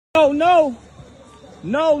no.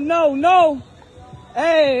 No, no, no.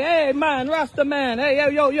 Hey, man, Rastaman. Hey,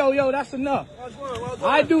 yo, that's enough.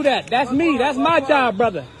 I do that. That's me. That's my job,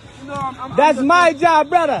 brother. You know, That's my job,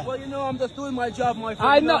 brother. Well, you know, I'm just doing my job, my friend.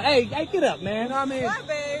 I know. Hey, get up, man. You know what I mean? What,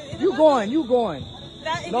 babe? You going.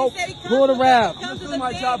 Nope. Pull the wrap.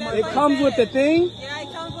 It comes with the thing? Yeah,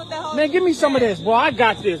 it comes with the whole Man, give me some of this, bro. I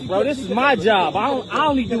got this, bro. This is my job. I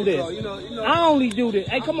only do this. I only do this.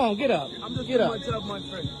 Hey, come on, get up. I'm just Get doing up. my job, my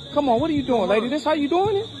friend. Come on, what are you doing, lady? This how you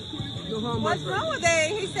doing it? What's wrong with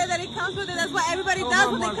it? He said that it comes with it. That's what everybody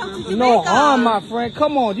does when they come to Jamaica. No harm, my friend.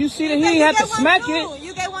 Come on. You see that he ain't have to smack it.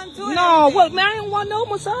 You get one too. No, what, man? I don't want no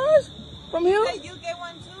massage from him. You get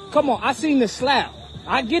one too. Come on, I seen the slap.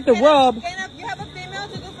 I get the rub. You have a female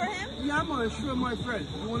to do for him? Yeah, man, sure, my friend.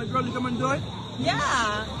 You want a girl to come and do it?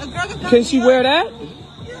 Yeah. A girl can come. Can she wear that?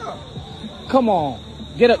 Yeah. Come on.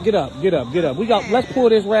 Get up. We got, let's pull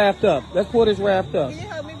this raft up. Can you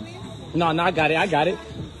help me, please? No, I got it.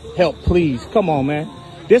 Help, please. Come on, man.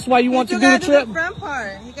 This why you want to do the trip? The front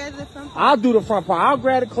part. You guys do the front part. I'll do the front part. I'll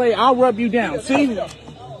grab the clay. I'll rub you down. See?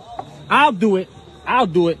 I'll do it. Yeah,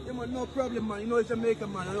 man, no problem, man. You know it's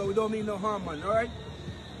Jamaican, man. We don't mean no harm, man. All right?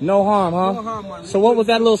 No harm, huh? No harm, man. So what was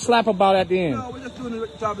that little slap about at the end? No, we're just doing the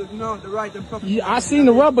job, you know, the right and proper. I seen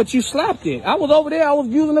the rub, but you slapped it. I was over there. I was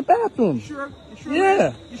using the bathroom. You sure?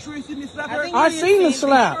 Yeah. You sure you see me slap her? I seen the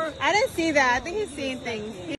slap. I didn't see that. I think he's seeing things.